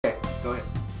Go ahead.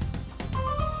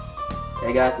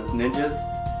 Hey guys, it's Ninjas.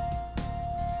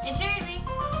 And Cherry. And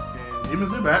Demon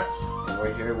Zubats. And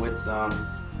we're here with some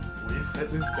Wii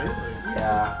Fitness Daily.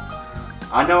 Yeah.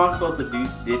 I know I'm supposed to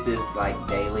did this like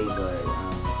daily, but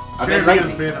I've Cherry been lazy.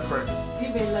 has been a prick.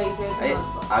 You've been lazy.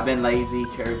 I've been lazy.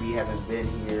 Cherry haven't been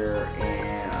here,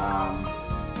 and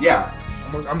yeah.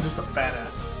 I'm just a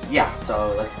badass. Yeah.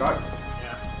 So let's start.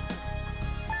 Yeah.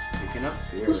 Picking up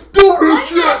spirits. Let's do this What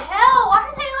shit! the hell? Why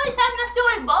are they always having us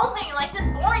doing bowling like this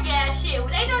boring ass shit?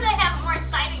 They know they have more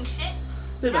exciting shit.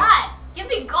 God, give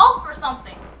me golf or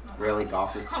something. Really,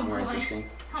 golf is I'm more going. interesting.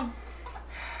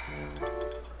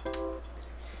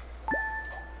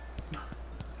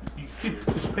 You see the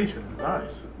anticipation in his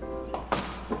eyes.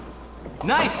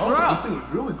 Nice throw! Something was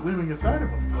really gleaming inside of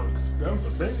him, folks. That was a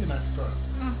very nice throw.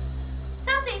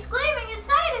 Something's gleaming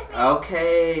inside of me.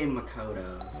 Okay,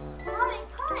 Makotos. Mommy,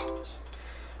 punch.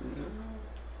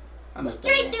 I'm a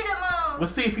Straight through the moon.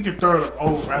 Let's see if he can throw it.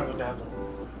 Oh, razzle dazzle.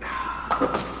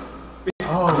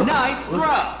 Oh, Nice throw!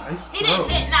 nice He didn't throw.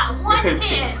 hit not one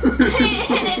pin. He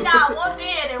didn't hit not one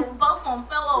pin, and both of them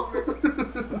fell over.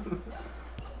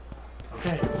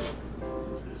 Okay.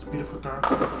 This beautiful throw.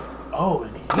 Oh,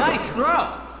 and he Nice throw!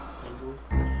 single.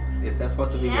 Is that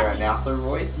supposed to be your announcer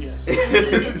voice? Yes. He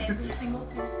hit every single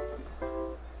pin.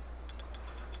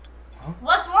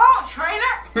 What's wrong,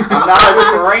 trainer? I'm not a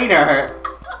trainer.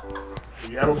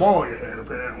 You have a ball in your head,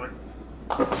 apparently.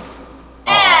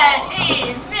 And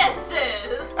he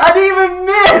misses. I didn't even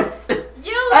miss.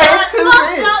 You I hit got two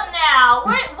fucked pins. up now.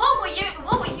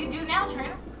 What will you do now,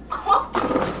 trainer?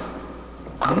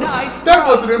 Nice That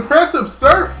throw! was an impressive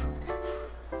surf.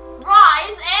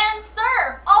 Rise and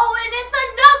serve. Oh, and it's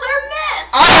another miss.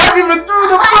 I haven't even threw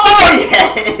the ball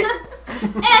yet.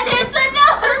 And it's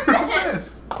another miss.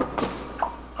 Yes.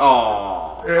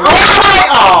 Oh. Yeah.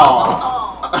 Oh.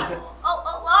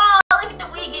 Oh, look at the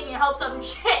Wii getting your hopes up and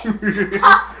shit.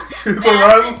 It's a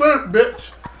rise and surf,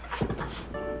 bitch.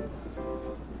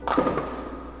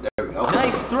 There we go.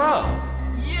 Nice throw!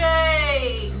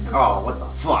 Yay. Oh, what the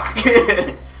fuck? I You're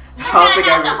don't gonna think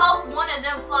have to I hope one of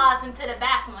them flies into the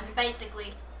back one,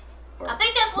 basically. I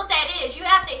think that's what that is. You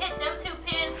have to hit them two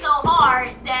pins so hard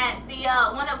that the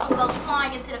one of them goes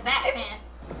flying into the back pin.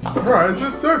 Rise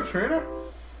and surf, trainer.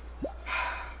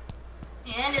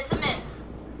 And it's a miss.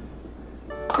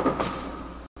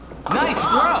 Nice Oh,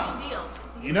 throw! big deal.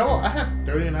 You know, I have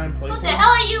 39 play What the points.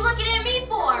 hell are you looking at me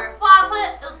for? If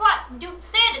I do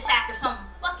sand attack or something,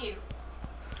 fuck you.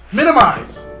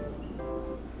 Minimize.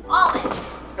 All that shit.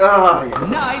 Oh, yeah.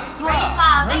 Nice Raise throw!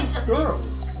 my Nice throw. evasiveness.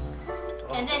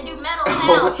 And then do metal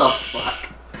Oh, what the sounds. fuck?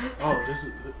 Oh, this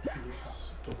is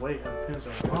the way how the pins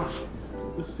are aligned.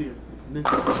 Let's see if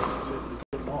Ninja's able to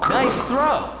get them all. Nice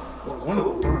throw! Or one of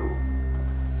them through.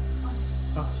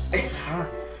 Oh, it's time.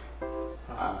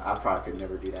 I probably could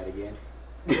never do that again.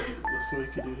 Let's see what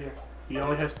he can do here. He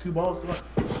only has 2 balls left.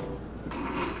 Two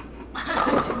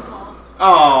balls.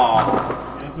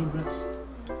 Oh. And he missed.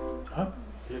 Up.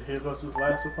 Here goes his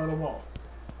last and final ball.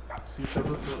 See if it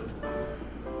looks good.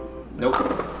 Nope.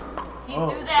 He Oh.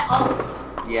 threw that.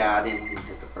 Oh, Yeah, I didn't even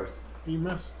hit the first. He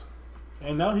missed.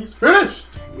 And now he's finished!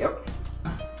 Yep.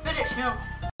 finish him.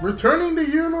 Returning to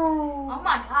Uno! Oh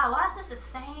my god, why is it the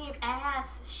same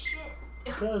ass shit?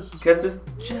 Because it's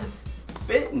just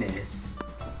fitness.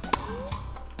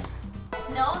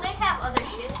 No, they have other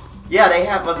shit. Yeah, they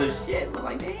have other shit, but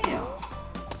like, damn.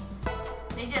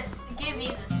 They just give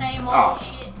you the same old Oh.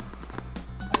 shit.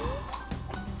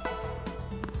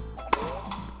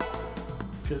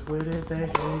 Because where did they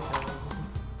go?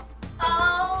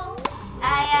 Oh,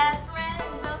 I asked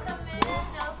Rainbow, come in,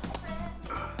 no friend.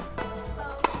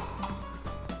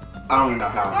 I don't even know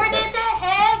how. Where did the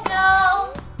head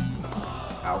go?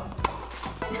 Ow.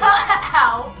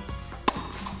 Ow.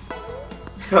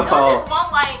 There was Oh. this one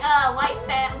white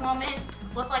fat woman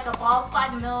with like a bald spot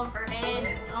in the middle of her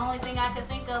head. The only thing I could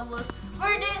think of was,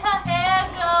 where did her hair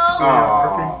go?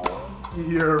 Oh.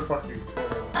 You're fucking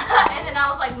terrible. And then I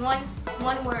was like,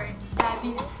 one word,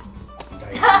 diabetes.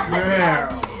 Damn.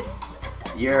 Diabetes.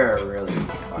 You're really.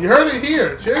 You heard it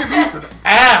here. Cherry Beat's an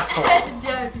asshole.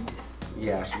 Diabetes.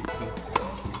 Yeah, she's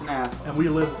an ass. And we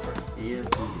live with her. He is.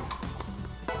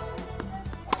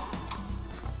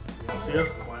 You don't see us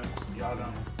complaining, so y'all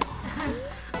don't.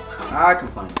 I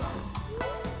complain about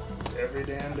Every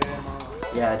damn day of my life. it.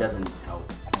 Yeah, it doesn't help.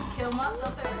 Kill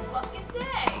myself every fucking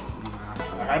day.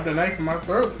 I have the knife in my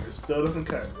throat and it still doesn't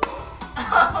cut.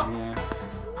 Yeah.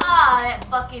 Ah, that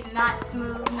fucking not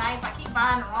smooth knife. I keep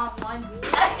buying the wrong ones.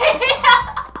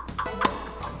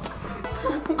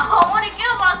 I want to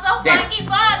kill myself, but I Damn. keep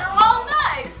buying the wrong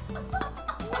knives.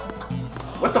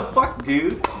 What the fuck,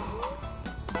 dude?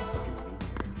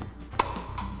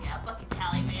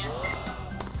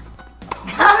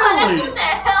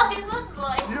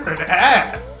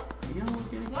 ass.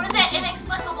 What is that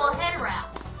inexplicable head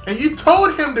wrap? And you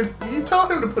told him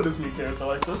to put his new character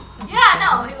like this. Yeah, I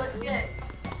know. He looks good.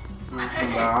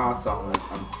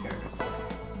 I'm curious.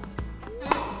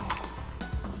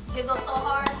 Giggle so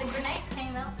hard the grenades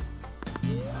came out.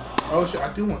 Oh shit,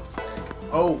 I do want to say.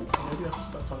 Oh, maybe I should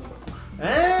stop talking about it.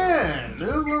 And this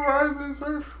is a Rise and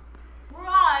Surf.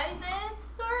 Rise and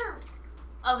surf.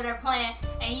 Over there playing,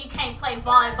 and you can't play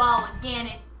volleyball with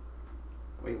Ganon.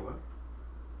 Wait, what?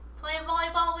 Playing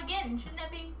volleyball with Ganon, shouldn't that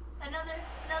be another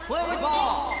Play sport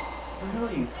ball. What the hell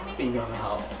are you talking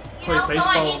about? You Play know,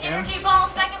 baseball throwing and- energy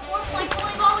balls back and forth, playing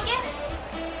volleyball with Ganon.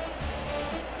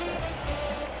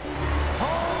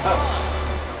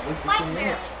 Oh. Light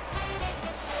beer.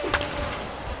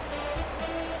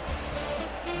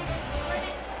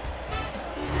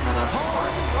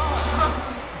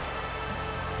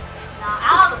 Nah,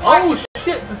 out of the park. Oh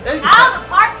shit, this egg Out of attack. the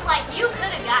park, like you could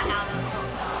have got out of the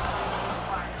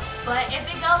park. But if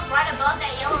it goes right above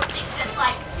that yellow stick, just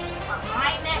like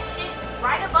behind that shit,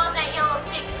 right above that yellow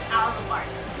stick is out of the park.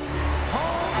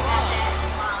 I got that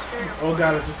in my third or Oh fourth.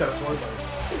 god, I just got a joy button.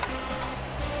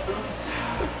 Oops.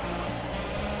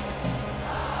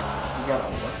 You got a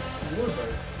what? Joy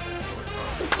button.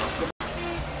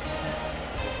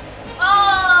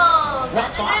 Oh! What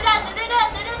the fuck?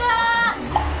 Da-da-da-da-da-da-da-da!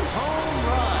 Home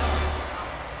run.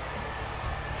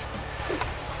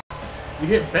 You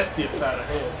hit Betsy upside her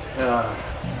head.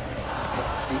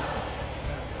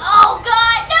 Oh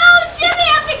god, no! Jimmy,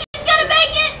 I think he's gonna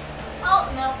make it! Oh,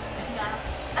 no. He got him.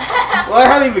 Well, I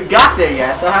haven't even got there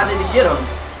yet, so how did he get him?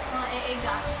 Well, it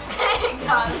got him. It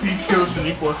got him. He killed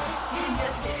Shaniqua. He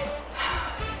just did.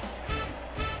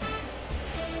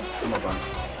 Come on, bud.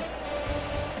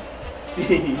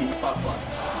 Pop, pop.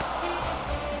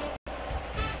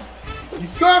 You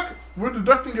suck! We're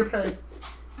deducting your pay.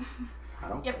 I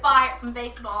don't. You're fired from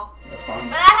baseball. That's fine.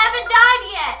 But I haven't died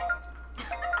yet.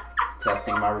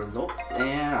 Testing my results,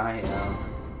 and I am.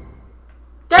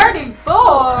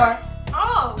 34!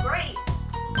 Oh, great.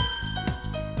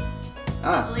 At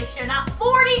Ah, least you're not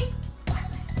 40!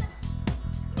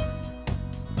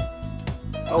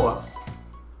 oh well.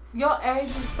 Your age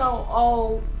is so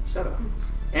old. Shut up.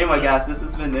 Anyway, guys, this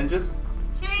has been Ninjas.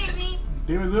 Creepy.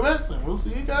 Demons and Mess, and we'll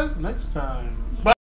see you guys next time.